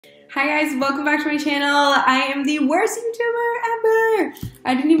Hi guys, welcome back to my channel. I am the worst YouTuber ever.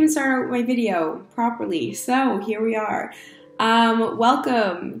 I didn't even start out my video properly, so here we are.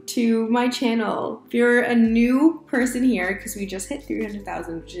 Welcome to my channel. If you're a new person here, because we just hit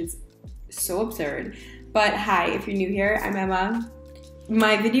 300,000, which is so absurd, but hi, if you're new here, I'm Emma.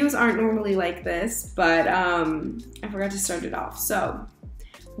 My videos aren't normally like this, but I forgot to start it off, so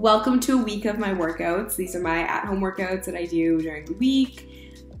welcome to a week of my workouts. These are my at-home workouts that I do during the week,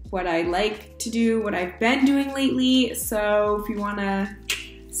 what I like to do, what I've been doing lately. So if you wanna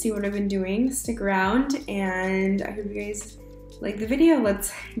see what I've been doing, stick around, and I hope you guys like the video.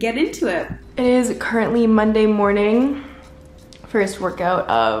 Let's get into it. It is currently Monday morning, first workout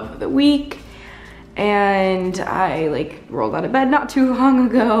of the week, and I rolled out of bed not too long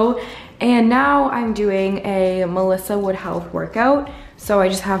ago, and now I'm doing a Melissa Wood Health workout. So I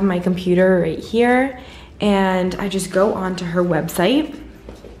just have my computer right here, and I just go onto her website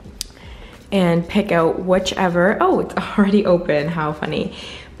and pick out whichever, oh, it's already open, how funny.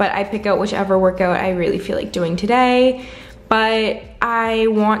 But I pick out whichever workout I really feel like doing today. But I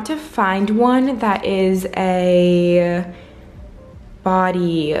want to find one that is a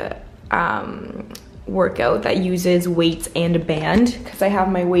body workout that uses weights and a band, because I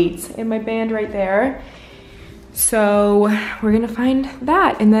have my weights and my band right there. So we're gonna find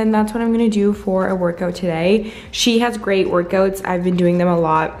that, and then that's what I'm gonna do for a workout today. She has great workouts. I've been doing them a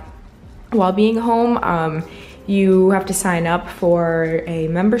lot while being home. You have to sign up for a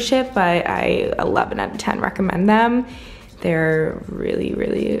membership, but I 11 out of 10 recommend them. They're really,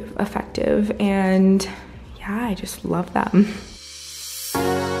 really effective, and yeah, I just love them.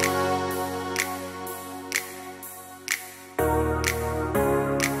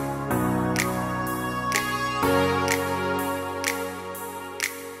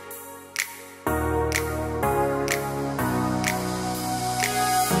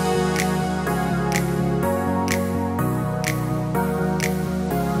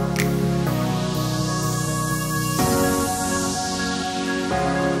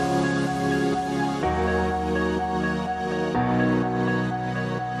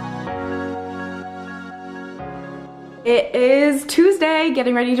 It is Tuesday,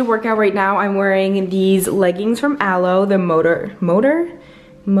 getting ready to work out right now. I'm wearing these leggings from Alo, the Moto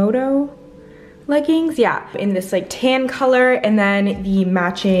leggings, yeah, in this tan color, and then the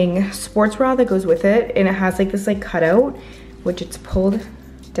matching sports bra that goes with it, and it has this cutout, which it's pulled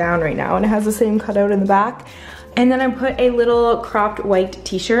down right now, and it has the same cutout in the back. And then I put a little cropped white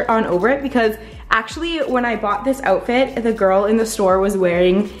t-shirt on over it, because actually when I bought this outfit, the girl in the store was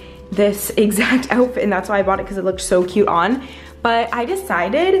wearing this exact outfit, and that's why I bought it, because it looked so cute on. But I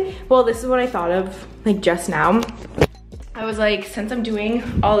decided, well, this is what I thought of just now. I was like, since I'm doing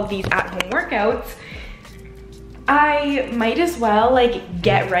all of these at-home workouts, I might as well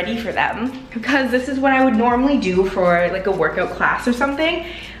get ready for them, because this is what I would normally do for a workout class or something.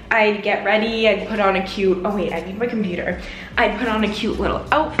 I'd get ready, I'd put on a cute, oh wait, I need my computer. I'd put on a cute little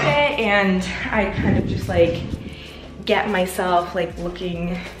outfit, and I'd kind of just get myself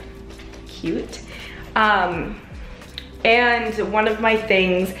looking cute. And one of my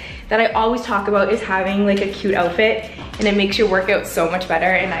things that I always talk about is having a cute outfit, and it makes your workout so much better.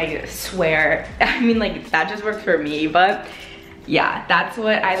 And I swear, I mean, that just works for me, but yeah, that's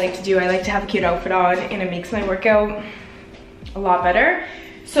what I like to do. I like to have a cute outfit on, and it makes my workout a lot better.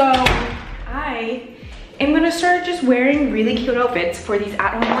 So I am gonna start just wearing really cute outfits for these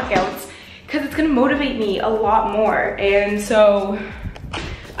at-home workouts, because it's gonna motivate me a lot more. And so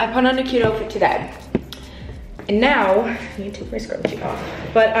I put on a cute outfit today. And now, I need to take my scrunchie off.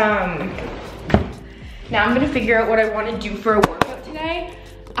 But now I'm gonna figure out what I wanna do for a workout today.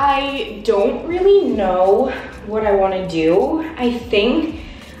 I don't really know what I wanna do. I think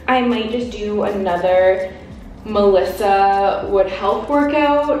I might just do another Melissa Wood Health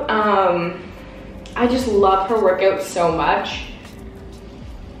workout. I just love her workout so much.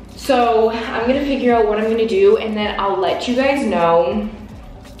 So I'm gonna figure out what I'm gonna do, and then I'll let you guys know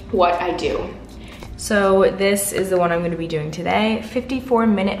what I do. So this is the one I'm gonna be doing today.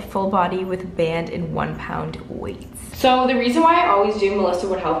 54-minute full body with band and 1 pound weights. So the reason why I always do Melissa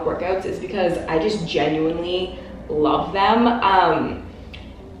Wood Health workouts is because I just genuinely love them.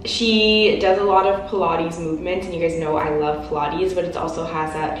 She does a lot of Pilates movements, and you guys know I love Pilates, but it also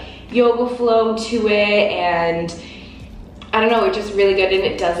has that yoga flow to it, and I don't know, it's just really good. And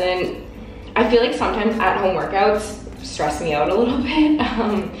it doesn't, I feel like sometimes at-home workouts stress me out a little bit,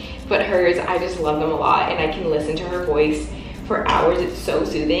 but hers, I just love them a lot, and I can listen to her voice for hours. It's so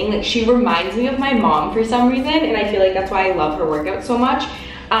soothing. She reminds me of my mom for some reason, and I feel like that's why I love her workout so much.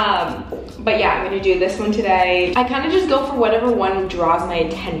 But yeah, I'm gonna do this one today. I kind of just go for whatever one draws my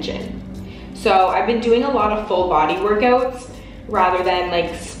attention. So I've been doing a lot of full body workouts rather than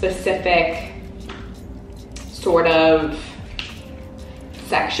like specific sort of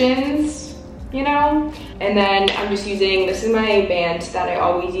sections, you know? And then I'm just using, this is my band that I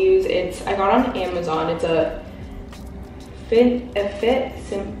always use. I got on Amazon. It's a Fit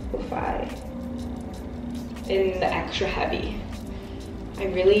Simplify in the extra heavy.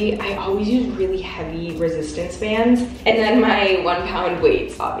 I always use really heavy resistance bands. And then my 1 pound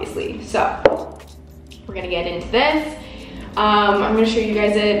weights, obviously. So we're gonna get into this. I'm gonna show you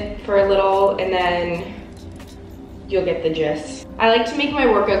guys it for a little and then you'll get the gist. I like to make my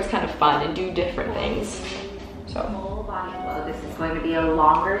workouts kind of fun and do different things. So. Full body flow. This is going to be a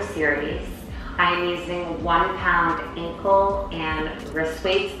longer series. I am using 1 pound ankle and wrist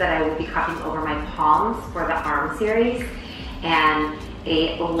weights that I will be cupping over my palms for the arm series, and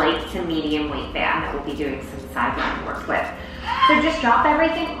a light to medium weight band that we'll be doing some side run work with. So just drop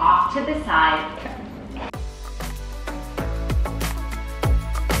everything off to the side. Okay.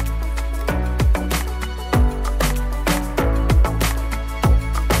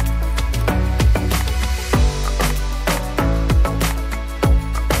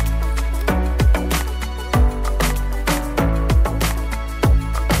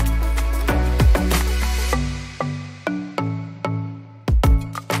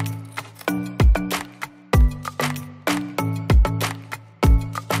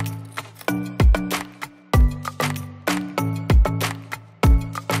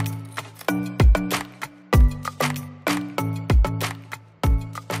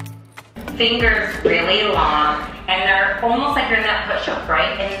 Fingers really long, and they're almost like you're in that push-up,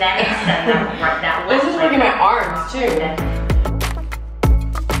 right? And then extend them right that way. This is working my arms too.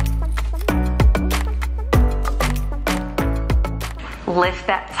 Lift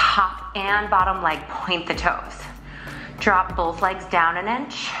that top and bottom leg, point the toes. Drop both legs down an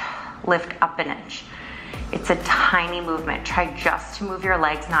inch, lift up an inch. It's a tiny movement. Try just to move your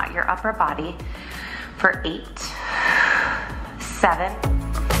legs, not your upper body. For 8, 7,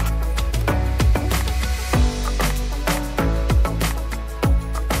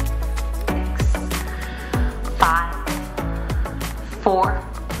 4,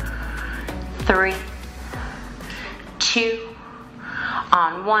 3, 2,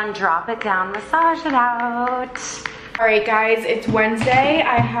 on 1, drop it down, massage it out. All right guys, it's Wednesday.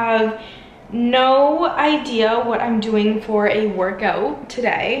 I have no idea what I'm doing for a workout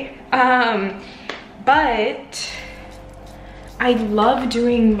today. But I love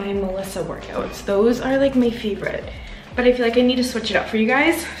doing my Melissa workouts. Those are like my favorite. But I feel like I need to switch it up for you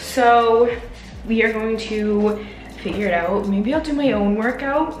guys. So we are going to figure it out. Maybe I'll do my own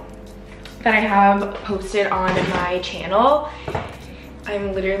workout that I have posted on my channel.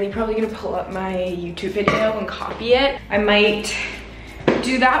 I'm literally probably gonna pull up my YouTube video and copy it. I might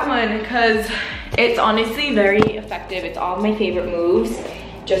do that one because it's honestly very effective. It's all my favorite moves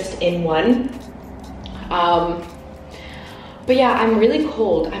just in one. But yeah, I'm really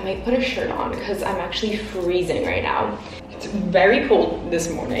cold. I might put a shirt on because I'm actually freezing right now. It's very cold this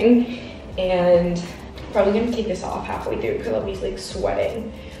morning and probably gonna take this off halfway through because I'll be like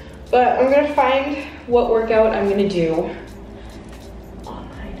sweating. But I'm gonna find what workout I'm gonna do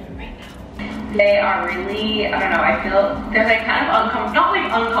online right now. They are really, I don't know, I feel they're like kind of uncomfortable, not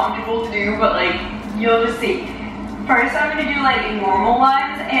like uncomfortable to do, but like you'll just see. First I'm gonna do like normal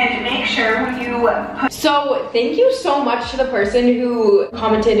ones and make sure when you put. So thank you so much to the person who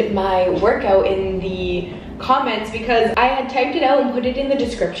commented my workout in the comments because I had typed it out and put it in the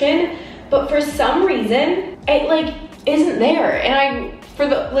description. But for some reason, it like isn't there. And for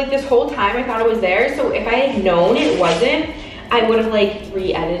this whole time I thought it was there. So if I had known it wasn't, I would have like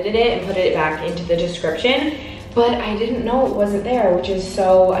re-edited it and put it back into the description. But I didn't know it wasn't there, which is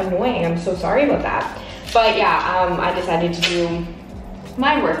so annoying. I'm so sorry about that. But yeah, I decided to do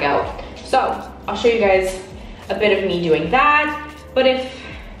my workout. So I'll show you guys a bit of me doing that. But if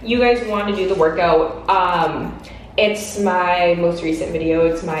you guys want to do the workout, it's my most recent video.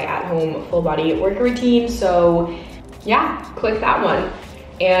 It's my at-home full body workout routine. So yeah, click that one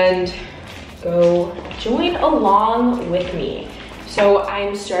and go join along with me. So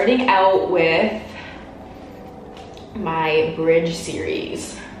I'm starting out with my bridge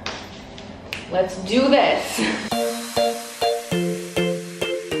series. Let's do this.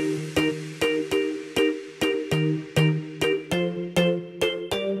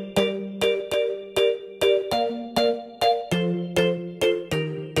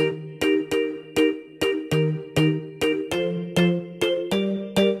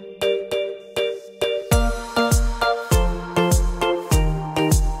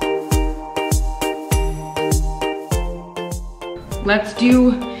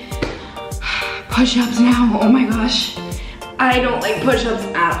 do push-ups now. Oh my gosh. I don't like push-ups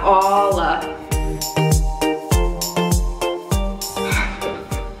at all.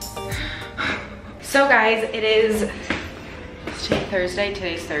 So guys, it is Thursday.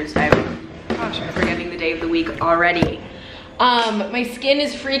 Today's Thursday. Gosh, I'm forgetting the day of the week already. My skin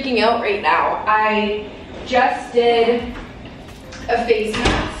is freaking out right now. I just did a face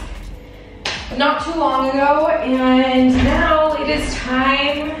mask not too long ago, and now it is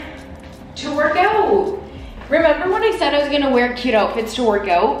time to work out. Remember when I said I was gonna wear cute outfits to work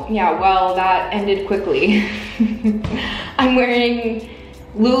out? Yeah, well, that ended quickly. I'm wearing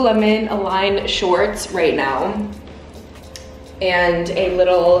Lululemon Align shorts right now and a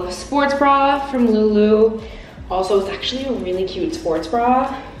little sports bra from Lulu. Also, it's actually a really cute sports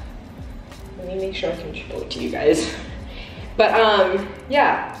bra. Let me make sure I can show it to you guys. But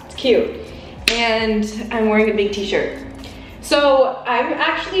yeah, it's cute. And I'm wearing a big t-shirt. So I'm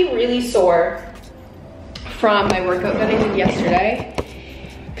actually really sore from my workout that I did yesterday,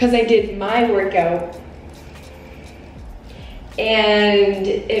 because I did my workout and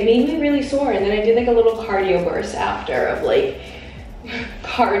it made me really sore, and then I did like a little cardio burst after of like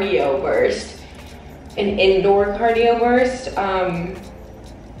cardio burst, an indoor cardio burst,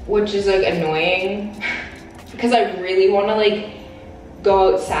 which is like annoying because I really want to like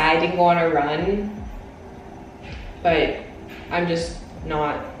go outside and go on a run, but I'm just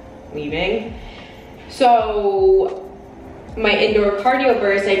not leaving. So my indoor cardio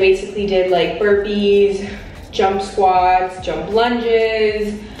burst, I basically did like burpees, jump squats, jump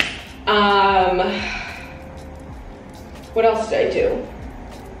lunges. What else did I do?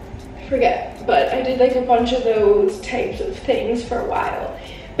 I forget, but I did like a bunch of those types of things for a while.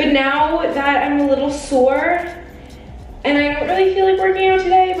 But now that I'm a little sore and I don't really feel like working out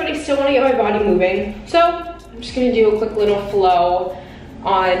today, but I still want to get my body moving. So I'm just gonna do a quick little flow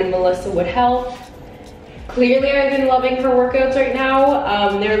on Melissa Wood Health. Clearly I've been loving her workouts right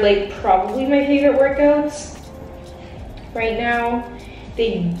now. They're like probably my favorite workouts right now.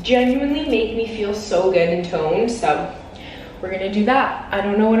 They genuinely make me feel so good and toned, so we're gonna do that. I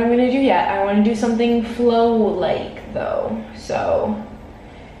don't know what I'm gonna do yet. I wanna do something flow-like though, so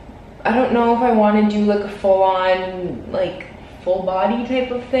I don't know if I wanna do like a full-on, like full body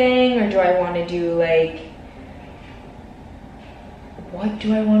type of thing, or do I wanna do like, what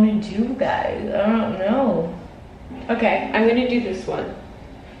do I want to do, guys? I don't know. Okay, I'm gonna do this one.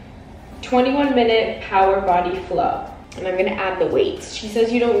 21-minute power body flow. And I'm gonna add the weights. She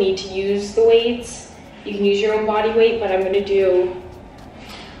says you don't need to use the weights. You can use your own body weight, but I'm gonna do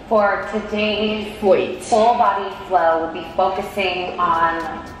For today's weights. full body flow, we'll be focusing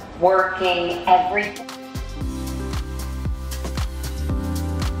on working every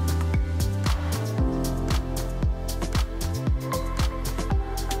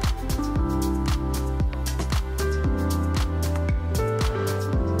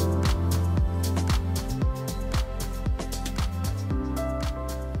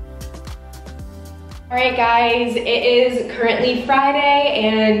Alright guys, it is currently Friday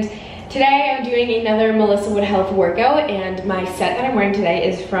and today I'm doing another Melissa Wood Health workout, and my set that I'm wearing today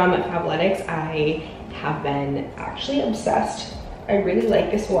is from Fabletics. I have been actually obsessed. I really like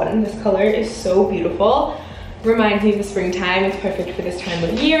this one. This color is so beautiful. Reminds me of the springtime. It's perfect for this time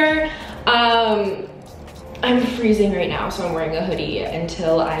of year. I'm freezing right now, so I'm wearing a hoodie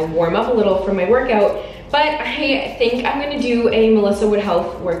until I warm up a little for my workout. But I think I'm gonna do a Melissa Wood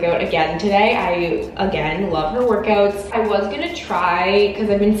Health workout again today. I, again, love her workouts. I was gonna try, because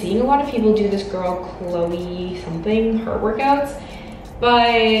I've been seeing a lot of people do this girl, Chloe something, her workouts.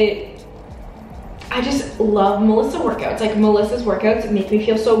 But I just love Melissa workouts. Like, Melissa's workouts make me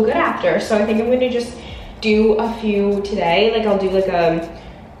feel so good after. So I think I'm gonna just do a few today. Like, I'll do like a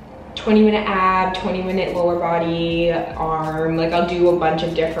 20-minute ab, 20-minute lower body, arm. Like, I'll do a bunch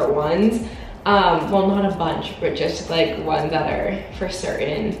of different ones. Well, not a bunch, but just like ones that are for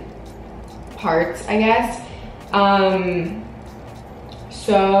certain parts, I guess.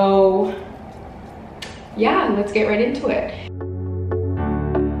 So yeah, let's get right into it.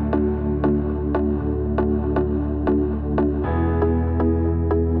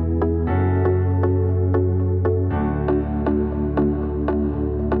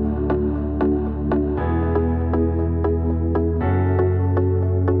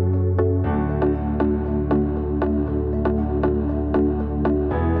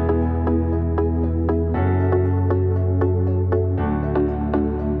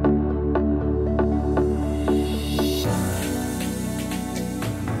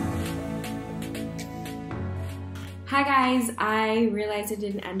 Hi guys, I realized I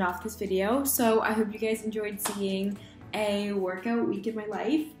didn't end off this video, so I hope you guys enjoyed seeing a workout week in my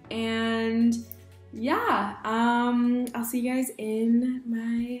life. And yeah, I'll see you guys in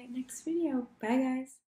my